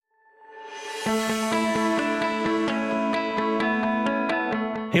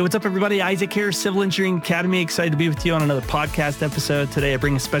Hey, what's up, everybody? Isaac here, Civil Engineering Academy. Excited to be with you on another podcast episode. Today, I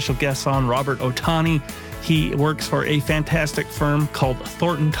bring a special guest on, Robert Otani. He works for a fantastic firm called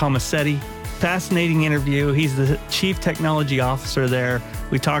Thornton Tomasetti. Fascinating interview. He's the Chief Technology Officer there.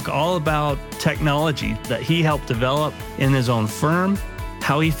 We talk all about technology that he helped develop in his own firm,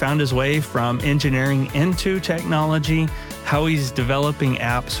 how he found his way from engineering into technology, how he's developing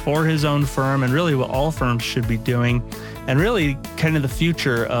apps for his own firm, and really what all firms should be doing, and really kind of the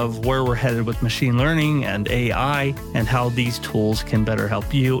future of where we're headed with machine learning and AI and how these tools can better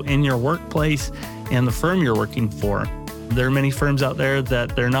help you in your workplace and the firm you're working for. There are many firms out there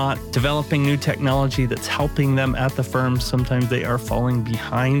that they're not developing new technology that's helping them at the firm. Sometimes they are falling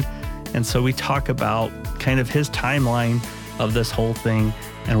behind. And so we talk about kind of his timeline of this whole thing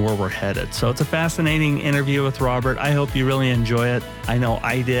and where we're headed. So it's a fascinating interview with Robert. I hope you really enjoy it. I know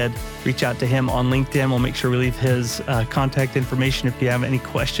I did. Reach out to him on LinkedIn. We'll make sure we leave his contact information if you have any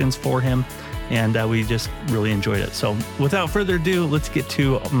questions for him. And we just really enjoyed it. So without further ado, let's get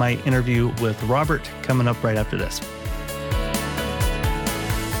to my interview with Robert coming up right after this.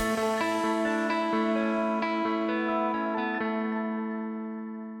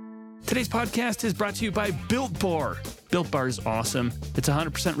 Today's podcast is brought to you by Built Bar. Built Bar is awesome. It's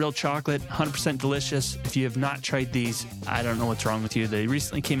 100% real chocolate, 100% delicious. If you have not tried these, I don't know what's wrong with you. They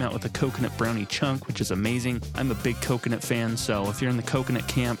recently came out with a coconut brownie chunk, which is amazing. I'm a big coconut fan, so if you're in the coconut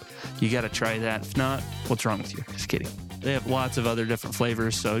camp, you got to try that. If not, what's wrong with you? Just kidding. They have lots of other different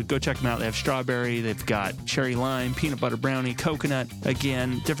flavors, so go check them out. They have strawberry, they've got cherry lime, peanut butter brownie, coconut,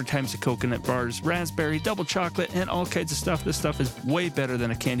 again, different types of coconut bars, raspberry, double chocolate, and all kinds of stuff. This stuff is way better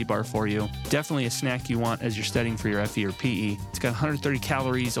than a candy bar for you. Definitely a snack you want as you're studying for your FE or PE. It's got 130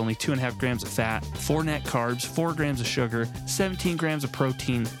 calories, only 2.5 grams of fat, 4 net carbs, 4 grams of sugar, 17 grams of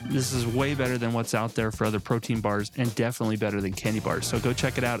protein. This is way better than what's out there for other protein bars and definitely better than candy bars. So go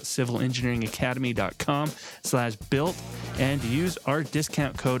check it out at civilengineeringacademy.com/built. And use our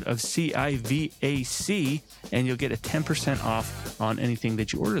discount code of CIVAC, and you'll get a 10% off on anything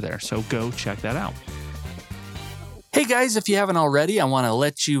that you order there. So go check that out. Hey guys, if you haven't already, I want to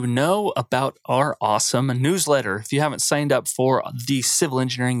let you know about our awesome newsletter. If you haven't signed up for the Civil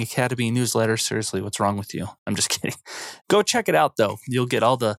Engineering Academy newsletter, seriously, what's wrong with you? I'm just kidding. Go check it out though. You'll get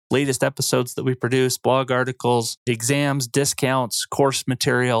all the latest episodes that we produce, blog articles, exams, discounts, course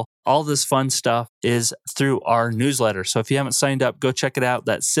material. All this fun stuff is through our newsletter. So if you haven't signed up, go check it out.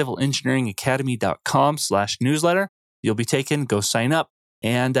 That's civilengineeringacademy.com/newsletter. You'll be taken, go sign up.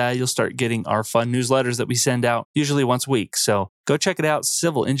 And you'll start getting our fun newsletters that we send out usually once a week. So go check it out,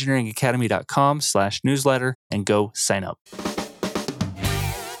 civilengineeringacademy.com/newsletter, and go sign up.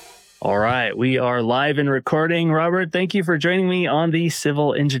 All right, we are live and recording. Robert, thank you for joining me on the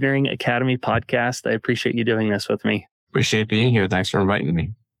Civil Engineering Academy podcast. I appreciate you doing this with me. Appreciate being here. Thanks for inviting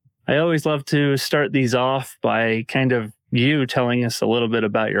me. I always love to start these off by kind of you telling us a little bit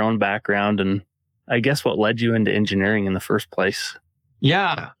about your own background and I guess what led you into engineering in the first place.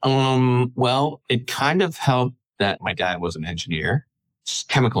 Yeah. Well, it kind of helped that my dad was an engineer,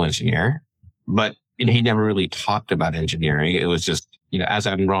 chemical engineer, but he never really talked about engineering. It was just, as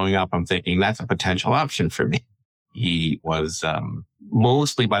I'm growing up, I'm thinking that's a potential option for me. He was,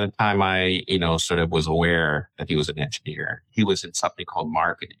 mostly by the time I, sort of was aware that he was an engineer, he was in something called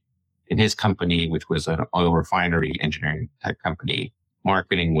marketing. In his company, which was an oil refinery engineering type company,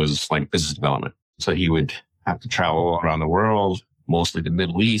 marketing was like business development. So he would have to travel around the world, mostly the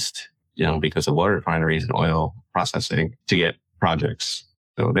Middle East, because of oil refineries and oil processing to get projects.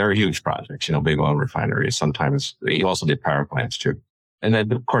 So they're huge projects, big oil refineries. Sometimes he also did power plants too. And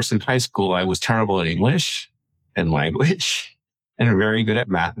then, of course, in high school, I was terrible at English and language and very good at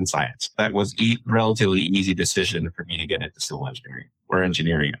math and science. That was a relatively easy decision for me to get into civil engineering or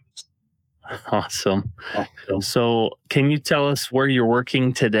engineering. Awesome. So can you tell us where you're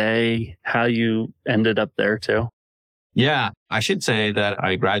working today, how you ended up there too? Yeah, I should say that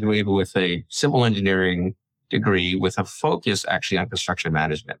I graduated with a civil engineering degree with a focus actually on construction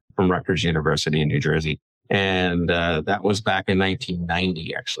management from Rutgers University in New Jersey. And that was back in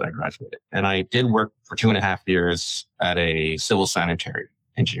 1990, actually, I graduated. And I did work for 2.5 years at a civil sanitary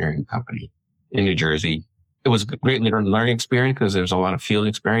engineering company in New Jersey. It was a great learning experience because there's a lot of field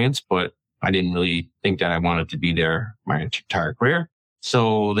experience, but I didn't really think that I wanted to be there my entire career.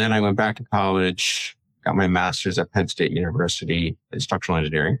 So then I went back to college, got my master's at Penn State University in structural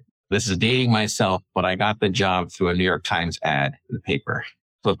engineering. This is dating myself, but I got the job through a New York Times ad in the paper.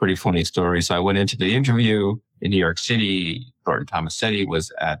 So a pretty funny story. So I went into the interview in New York City. Thornton Tomasetti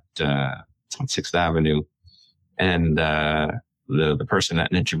was at on 6th Avenue. And the person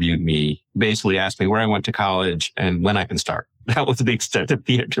that interviewed me basically asked me where I went to college and when I can start. That was the extent of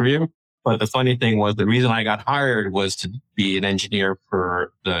the interview. But the funny thing was the reason I got hired was to be an engineer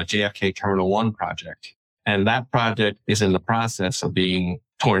for the JFK Terminal 1 project. And that project is in the process of being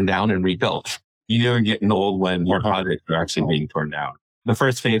torn down and rebuilt. You're getting old when your projects are actually being torn down. The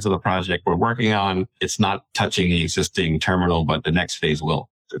first phase of the project we're working on, it's not touching the existing terminal, but the next phase will.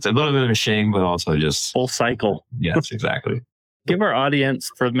 It's a little bit of a shame, but also just full cycle. Yes, exactly. Give our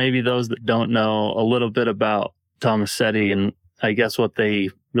audience, for maybe those that don't know, a little bit about Tomasetti and I guess what they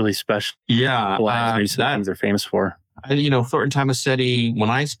really specialize things they're famous for. Thornton Tomasetti, when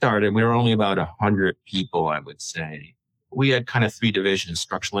I started, we were only about 100 people, I would say. We had kind of three divisions: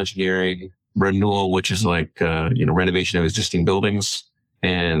 structural engineering, renewal, which is like, renovation of existing buildings,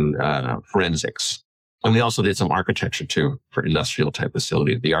 and forensics. And we also did some architecture too for industrial type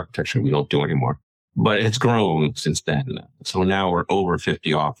facilities. The architecture we don't do anymore, but it's grown since then. So now we're over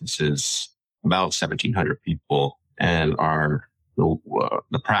 50 offices, about 1,700 people, and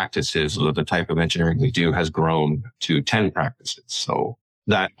the practices of the type of engineering we do has grown to 10 practices. So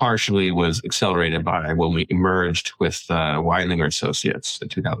that partially was accelerated by when we merged with Weilinger Associates in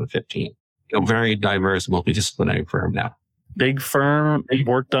 2015. A very diverse, multidisciplinary firm now. Big firm,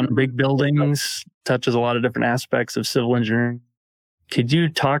 worked on big buildings, touches a lot of different aspects of civil engineering. Could you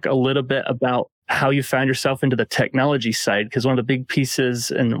talk a little bit about how you found yourself into the technology side? Because one of the big pieces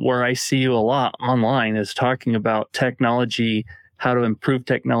and where I see you a lot online is talking about technology, how to improve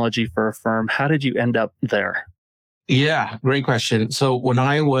technology for a firm. How did you end up there? Yeah, great question. So when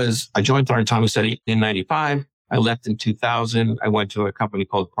I joined Thornton Tomasetti in 95. I left in 2000. I went to a company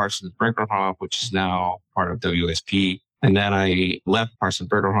called Parsons Brinckerhoff, which is now part of WSP. And then I left Parsons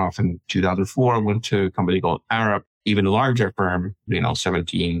Brinckerhoff in 2004 and went to a company called Arup, even a larger firm,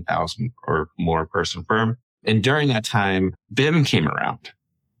 17,000 or more person firm. And during that time, BIM came around.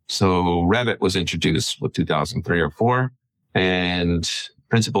 So Revit was introduced with 2003 or 4. And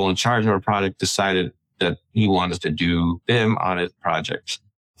principal in charge of our project decided that he wanted to do BIM on his project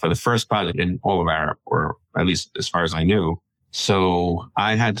for the first project in all of Arup, or at least as far as I knew. So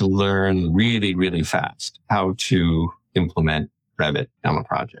I had to learn really, really fast how to implement Revit on a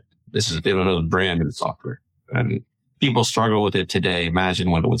project. This is a brand new software, and people struggle with it today.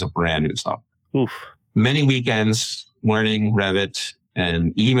 Imagine when it was a brand new software. Oof. Many weekends learning Revit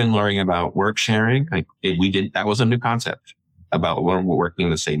and even learning about work sharing. That was a new concept about when we're working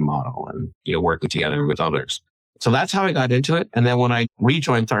in the same model and, working together with others. So that's how I got into it. And then when I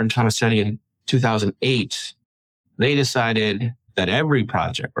rejoined Thornton Tomasetti in 2008, they decided that every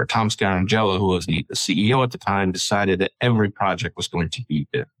project, or Tom Scarangelo, who was the CEO at the time, decided that every project was going to be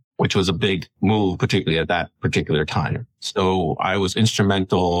BIM, which was a big move, particularly at that particular time. So I was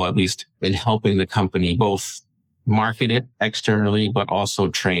instrumental, at least in helping the company both market it externally, but also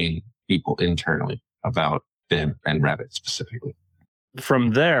train people internally about BIM and Revit specifically.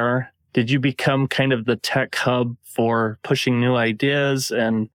 From there, did you become kind of the tech hub for pushing new ideas?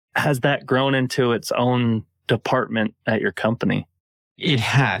 And has that grown into its own department at your company? It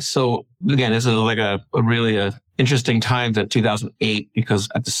has. So again, this is like a really interesting time at 2008, because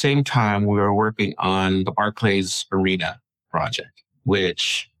at the same time we were working on the Barclays Arena project,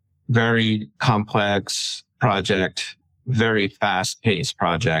 which very complex project, very fast-paced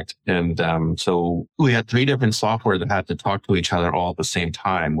project. And so we had three different software that had to talk to each other all at the same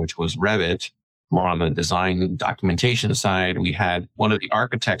time, which was Revit, more on the design documentation side. We had one of the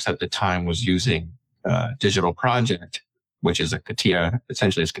architects at the time was using Digital Project, which is a CATIA,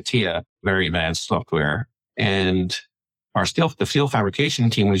 essentially it's CATIA, very advanced software. And the steel fabrication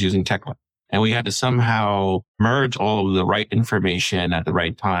team was using Tekla. And we had to somehow merge all of the right information at the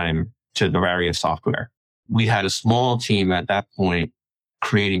right time to the various software. We had a small team at that point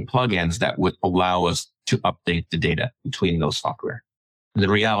creating plugins that would allow us to update the data between those software. And the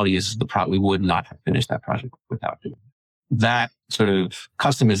reality is we would not have finished that project without doing it. That sort of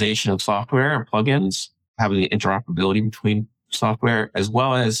customization of software and plugins, having the interoperability between software, as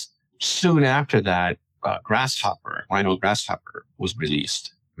well as soon after that, Rhino Grasshopper was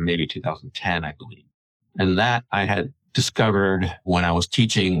released, maybe 2010, I believe. And that I had discovered when I was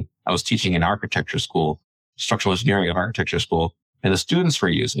teaching in architecture school, structural engineering at architecture school, and the students were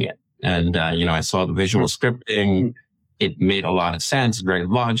using it. And, I saw the visual scripting. It made a lot of sense, very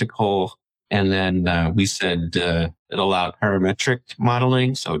logical. And then we said it allowed parametric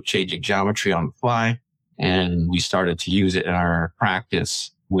modeling, so changing geometry on the fly. And we started to use it in our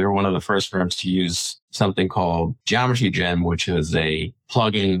practice. We were one of the first firms to use something called Geometry Gem, which is a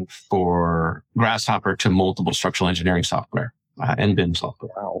plugin for Grasshopper to multiple structural engineering software and BIM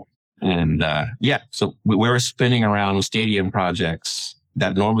software. Wow. And so we were spinning around stadium projects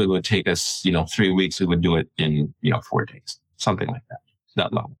that normally would take us, 3 weeks. We would do it in, 4 days. something like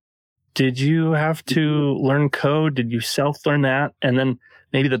that level. Did you have to learn code? Did you self-learn that? And then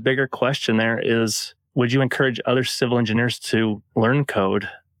maybe the bigger question there is, would you encourage other civil engineers to learn code?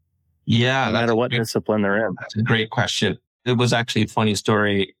 Yeah. No matter what discipline they're in? That's a great question. It was actually a funny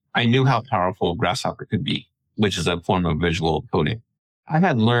story. I knew how powerful Grasshopper could be, which is a form of visual coding. I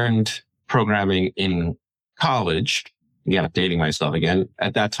had learned programming in college. Again, updating myself again.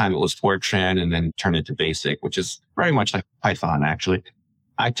 At that time, it was Fortran and then turned into BASIC, which is very much like Python, actually.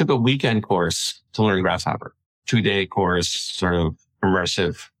 I took a weekend course to learn Grasshopper, 2-day course, sort of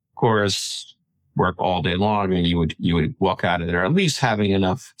immersive course, work all day long. And you would walk out of there at least having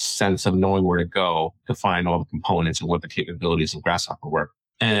enough sense of knowing where to go to find all the components and what the capabilities of Grasshopper were.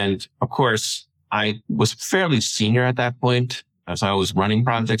 And of course, I was fairly senior at that point, as I was running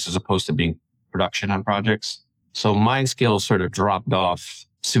projects as opposed to being production on projects. So my skills sort of dropped off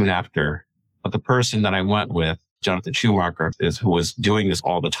soon after. But the person that I went with, Jonathan Schumacher, who was doing this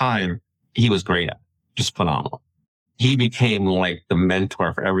all the time, he was great at it, just phenomenal. He became like the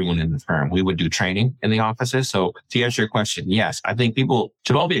mentor for everyone in the firm. We would do training in the offices. So to answer your question, yes, I think people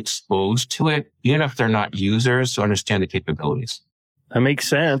should all be exposed to it, even if they're not users, to understand the capabilities. That makes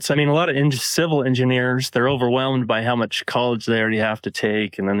sense. I mean, a lot of civil engineers, they're overwhelmed by how much college they already have to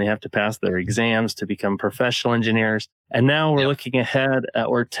take, and then they have to pass their exams to become professional engineers. And now we're looking ahead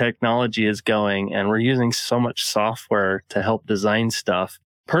at where technology is going, and we're using so much software to help design stuff.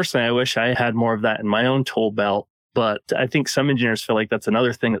 Personally, I wish I had more of that in my own tool belt, but I think some engineers feel like that's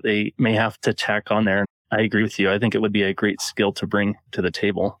another thing that they may have to tack on there. I agree with you. I think it would be a great skill to bring to the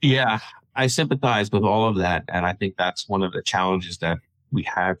table. Yeah. I sympathize with all of that. And I think that's one of the challenges that we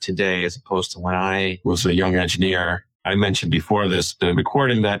have today, as opposed to when I was a young engineer. I mentioned before the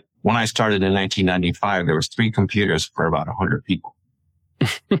recording, that when I started in 1995, there was 3 computers for about 100 people.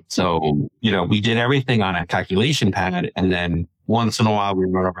 So, we did everything on a calculation pad. And then once in a while, we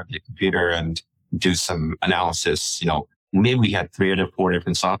run over to the computer and do some analysis. Maybe we had 3 or 4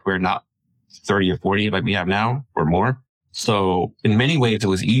 different software, not 30 or 40 like we have now or more. So in many ways, it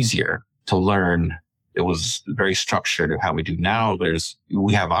was easier to learn. It was very structured of how we do now.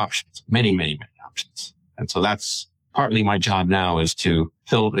 We have options, many, many, many options. And so that's partly my job now, is to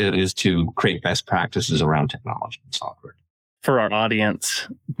create best practices around technology and software. For our audience,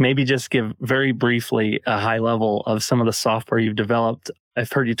 maybe just give very briefly a high level of some of the software you've developed.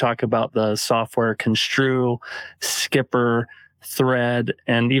 I've heard you talk about the software Construe, Skipper, Thread,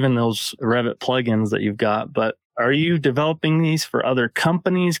 and even those Revit plugins that you've got. But are you developing these for other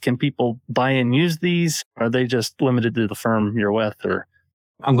companies? Can people buy and use these? Are they just limited to the firm you're with? Or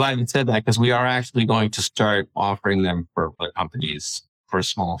I'm glad you said that, because we are actually going to start offering them for other companies for a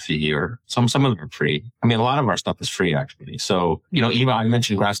small fee, or some of them are free. I mean, a lot of our stuff is free, actually. So, even I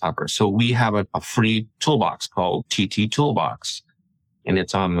mentioned Grasshopper. So we have a free toolbox called TT Toolbox, and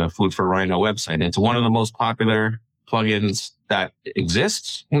it's on the Food for Rhino website. And it's one of the most popular plugins that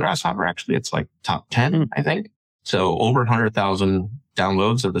exists in Grasshopper. Actually, it's like top 10, I think. So over 100,000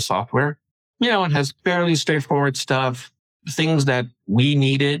 downloads of the software. It has fairly straightforward stuff, things that we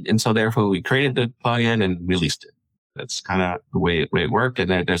needed. And so therefore we created the plugin and released it. That's kind of the way it worked.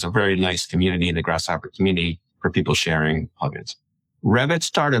 And there's a very nice community in the Grasshopper community for people sharing plugins. Revit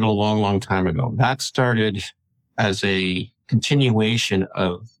started a long, long time ago. That started as a continuation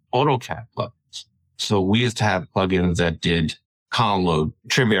of AutoCAD plugins. So we used to have plugins that did column load,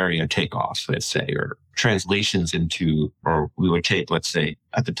 trim area takeoffs, let's say, or translations or we would take, let's say,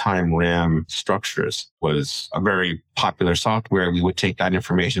 at the time, RAM structures was a very popular software. We would take that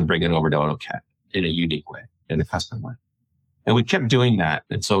information, bring it over to AutoCAD in a unique way, in a custom way. And we kept doing that.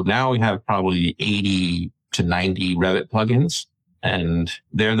 And so now we have probably 80 to 90 Revit plugins, and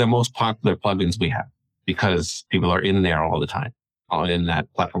they're the most popular plugins we have because people are in there all the time, in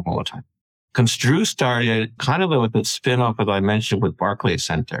that platform all the time. Construe started kind of with the spin-off, as I mentioned, with Barclays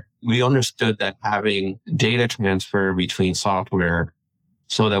Center. We understood that having data transfer between software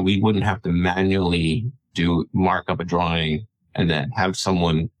so that we wouldn't have to manually mark up a drawing and then have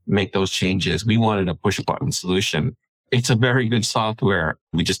someone make those changes. We wanted a push-button solution. It's a very good software.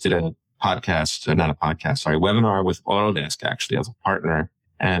 We just did a webinar with Autodesk, actually, as a partner.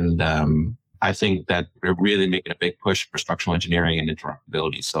 And I think that we're really making a big push for structural engineering and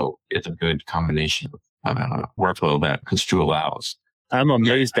interoperability. So it's a good combination of workflow that Construe allows. I'm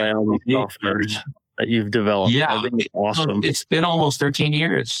amazed by all the softwares that you've developed. Yeah, I think it's awesome. It's been almost 13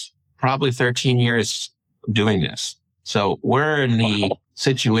 years, probably 13 years doing this. So we're in the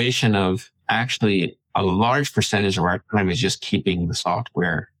situation of actually a large percentage of our time is just keeping the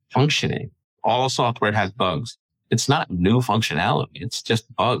software functioning. All software has bugs. It's not new functionality. It's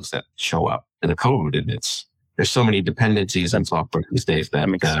just bugs that show up in the code, and it's there's so many dependencies in software these days That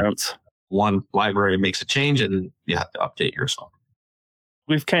makes sense. One library makes a change and you have to update your software.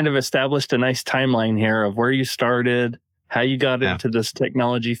 We've kind of established a nice timeline here of where you started, how you got into this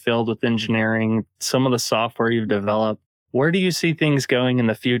technology field with engineering, some of the software you've developed. Where do you see things going in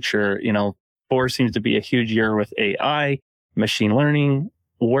the future? 4 seems to be a huge year with AI, machine learning.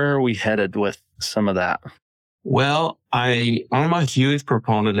 Where are we headed with some of that? Well, I'm a huge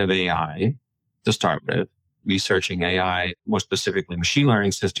proponent of AI to start with, researching AI, more specifically machine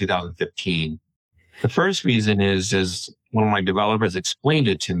learning, since 2015. The first reason is one of my developers explained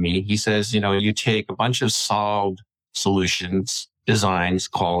it to me. He says, you take a bunch of solved solutions, designs,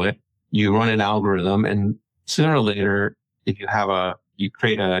 call it, you run an algorithm, and sooner or later, if you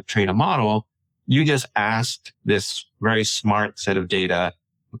train a model, you just ask this very smart set of data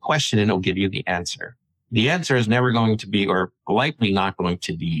a question and it'll give you the answer. The answer is never going to be, or likely not going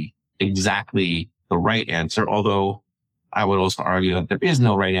to be, exactly the right answer. Although I would also argue that there is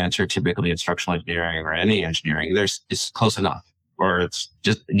no right answer typically in structural engineering or any engineering. It's close enough, or it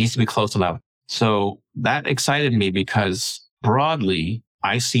needs to be close enough. So that excited me because broadly,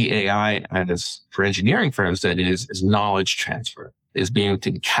 I see AI as, for engineering firms, that is knowledge transfer, is being able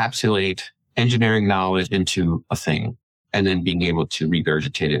to encapsulate engineering knowledge into a thing and then being able to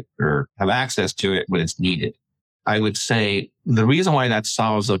regurgitate it or have access to it when it's needed. I would say the reason why that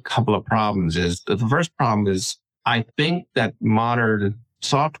solves a couple of problems is the first problem is I think that modern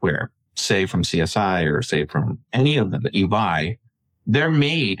software, say from CSI or say from any of them that you buy, they're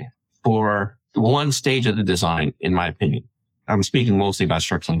made for one stage of the design, in my opinion. I'm speaking mostly about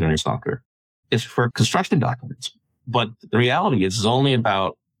structural engineering software. It's for construction documents. But the reality is only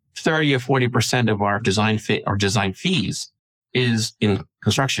about 30 or 40% of our design fees is in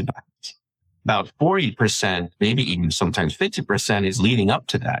construction documents. About 40%, maybe even sometimes 50% is leading up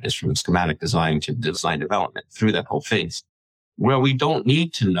to that, is from schematic design to design development through that whole phase, where we don't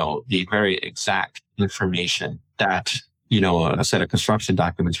need to know the very exact information that, a set of construction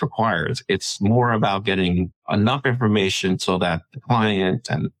documents requires. It's more about getting enough information so that the client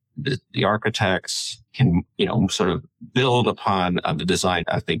and the architects can, sort of build upon the design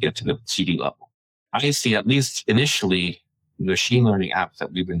as they get to the CD level. I see, at least initially, machine learning apps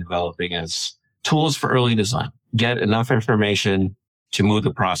that we've been developing as tools for early design. Get enough information to move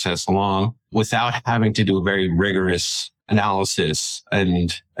the process along without having to do a very rigorous analysis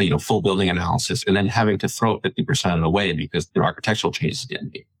and, full building analysis, and then having to throw 50% of it away because the architectural changes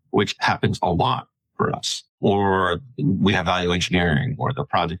didn't be, which happens a lot for us. Or we have value engineering, or the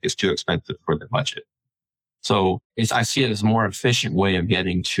project is too expensive for the budget. So I see it as a more efficient way of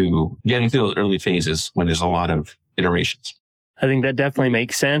getting through those early phases when there's a lot of iterations. I think that definitely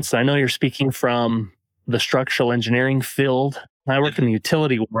makes sense. I know you're speaking from the structural engineering field. I work in the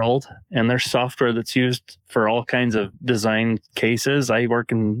utility world, and there's software that's used for all kinds of design cases. I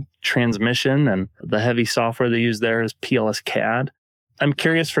work in transmission, and the heavy software they use there is PLS CAD. I'm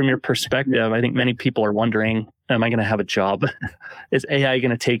curious from your perspective. I think many people are wondering, am I going to have a job? Is AI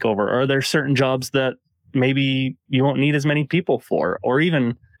going to take over? Are there certain jobs that maybe you won't need as many people for? Or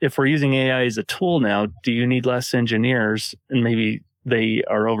even if we're using AI as a tool now, do you need less engineers? And maybe they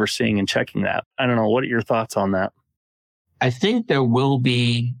are overseeing and checking that. I don't know. What are your thoughts on that? I think there will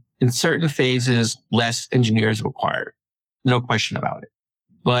be, in certain phases, less engineers required. No question about it.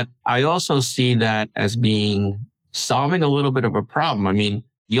 But I also see that as being solving a little bit of a problem. I mean,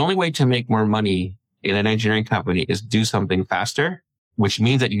 the only way to make more money in an engineering company is do something faster, which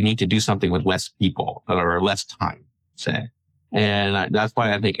means that you need to do something with less people or less time, say. And that's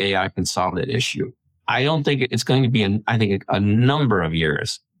why I think AI can solve that issue. I don't think it's going to be, a number of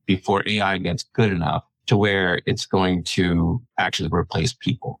years before AI gets good enough to where it's going to actually replace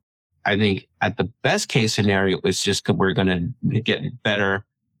people. I think at the best case scenario, it's just we're going to get better,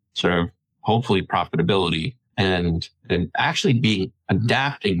 sort of hopefully profitability and actually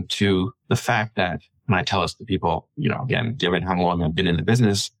adapting to the fact that when I tell us to people, again, given how long I've been in the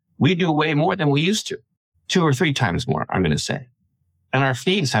business, we do way more than we used to, 2 or 3 times more, I'm going to say. And our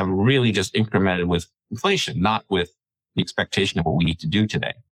fees have really just incremented with inflation, not with the expectation of what we need to do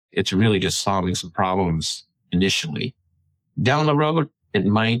today. It's really just solving some problems initially. Down the road, it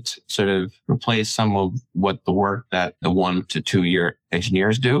might sort of replace some of what the work that the 1 to 2 year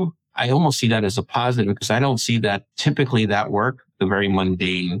engineers do. I almost see that as a positive because I don't see that typically that work, the very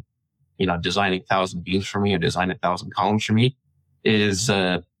mundane, designing 1,000 beams for me or design 1,000 columns for me is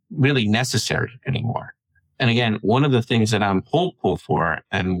really necessary anymore. And again, one of the things that I'm hopeful for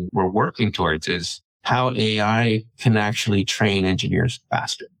and we're working towards is how AI can actually train engineers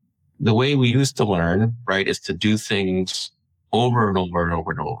faster. The way we used to learn, right, is to do things over and over and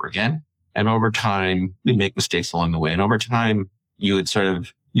over and over again. And over time, we make mistakes along the way. And over time, you would sort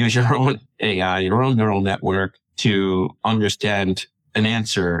of use your own AI, your own neural network to understand an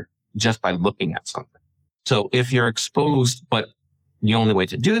answer just by looking at something. So if you're exposed, but the only way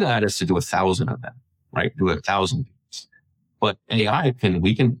to do that is to do 1,000 of them, right? Do 1,000 beams. But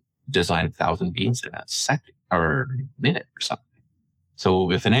we can design 1,000 beams in a second or a minute or something.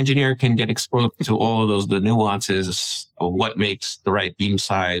 So if an engineer can get exposed to all of those, the nuances of what makes the right beam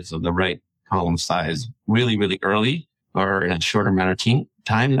size or the right column size really, really early or in a shorter amount of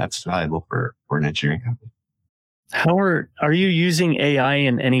time, that's valuable for an engineering company. How are you using AI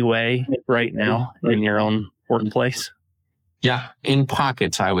in any way right now in your own workplace? Yeah, in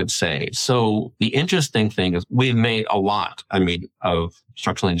pockets, I would say. So the interesting thing is we've made a lot, of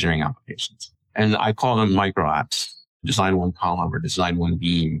structural engineering applications. And I call them micro apps. Design one column or design one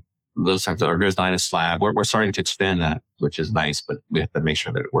beam. Those types of, or design a slab. We're starting to expand that, which is nice, but we have to make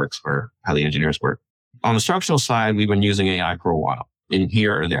sure that it works for how the engineers work. On the structural side, we've been using AI for a while. In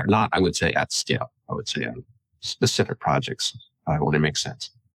here or there, not, I would say, at scale. I would say on specific projects when it makes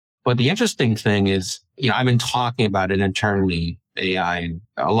sense. But the interesting thing is, I've been talking about it internally, AI, and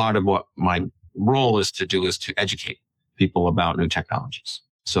a lot of what my role is to do is to educate people about new technologies.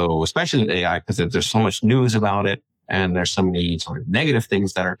 So especially with AI, because there's so much news about it and there's so many sort of negative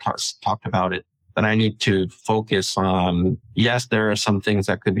things that are talked about it, that I need to focus on, yes, there are some things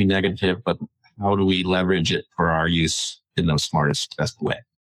that could be negative, but how do we leverage it for our use in the smartest, best way?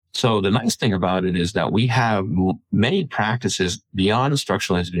 So the nice thing about it is that we have many practices beyond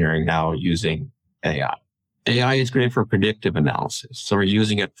structural engineering now using AI. AI is great for predictive analysis. So we're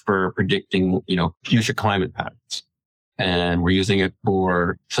using it for predicting, future climate patterns. And we're using it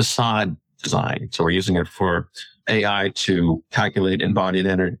for facade design. So we're using it for AI to calculate embodied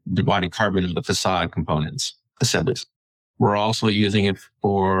carbon in the facade components, assemblies. We're also using it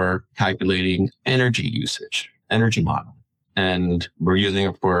for calculating energy usage, energy modeling. And we're using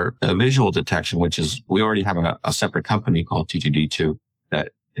it for visual detection, which is, we already have a separate company called T2D2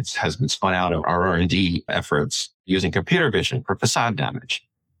 that has been spun out of our R&D efforts using computer vision for facade damage.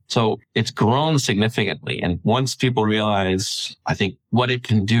 So it's grown significantly. And once people realize, I think, what it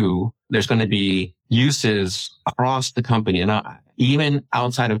can do, there's going to be uses across the company, and even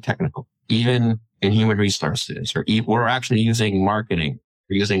outside of technical, even in human resources, or we're actually using marketing.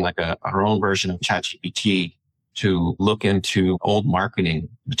 We're using like our own version of ChatGPT to look into old marketing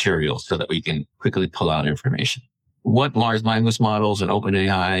materials so that we can quickly pull out information. What large language models and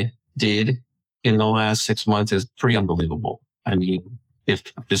OpenAI did in the last 6 months is pretty unbelievable. If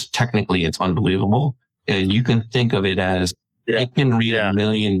just technically it's unbelievable, and you can think of it as it can read 1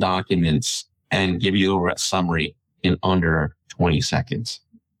 million documents and give you a summary in under 20 seconds.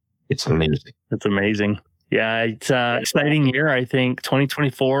 It's amazing. It's amazing. Yeah, it's an exciting year. I think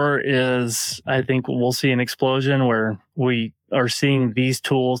 2024 we'll see an explosion where we are seeing these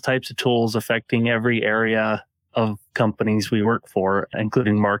types of tools affecting every area of companies we work for,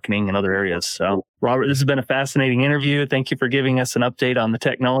 including marketing and other areas. So, Robert, this has been a fascinating interview. Thank you for giving us an update on the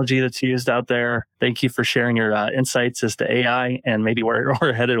technology that's used out there. Thank you for sharing your insights as to AI and maybe where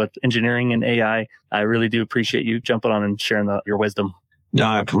we're headed with engineering and AI. I really do appreciate you jumping on and sharing your wisdom. No,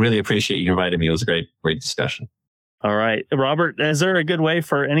 I really appreciate you inviting me. It was a great discussion. All right. Robert, is there a good way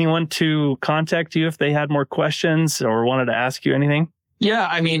for anyone to contact you if they had more questions or wanted to ask you anything? Yeah,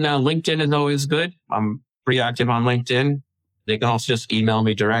 LinkedIn is always good. I'm pretty active on LinkedIn. They can also just email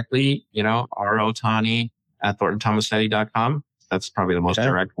me directly, rotani@thorntomasetti.com. That's probably the most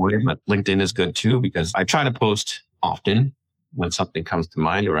direct way, but LinkedIn is good too, because I try to post often when something comes to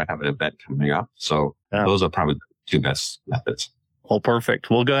mind or I have an event coming up. So those are probably the two best methods. Well, perfect.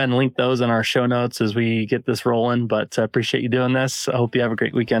 We'll go ahead and link those in our show notes as we get this rolling, but I appreciate you doing this. I hope you have a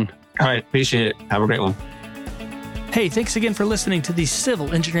great weekend. All right. Appreciate it. Have a great one. Hey, thanks again for listening to the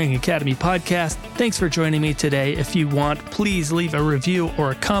Civil Engineering Academy podcast. Thanks for joining me today. If you want, please leave a review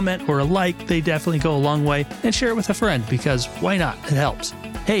or a comment or a like. They definitely go a long way. And share it with a friend, because why not? It helps.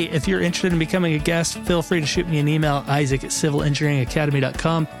 Hey, if you're interested in becoming a guest, feel free to shoot me an email,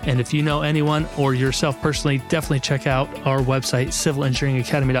 isaac@civilengineeringacademy.com. And if you know anyone or yourself personally, definitely check out our website,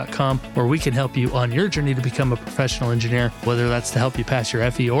 civilengineeringacademy.com, where we can help you on your journey to become a professional engineer, whether that's to help you pass your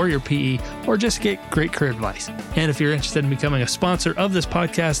FE or your PE, or just get great career advice. And if you're interested in becoming a sponsor of this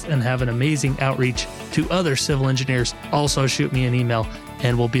podcast and have an amazing outreach to other civil engineers, also shoot me an email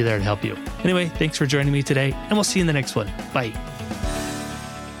and we'll be there to help you. Anyway, thanks for joining me today, and we'll see you in the next one. Bye.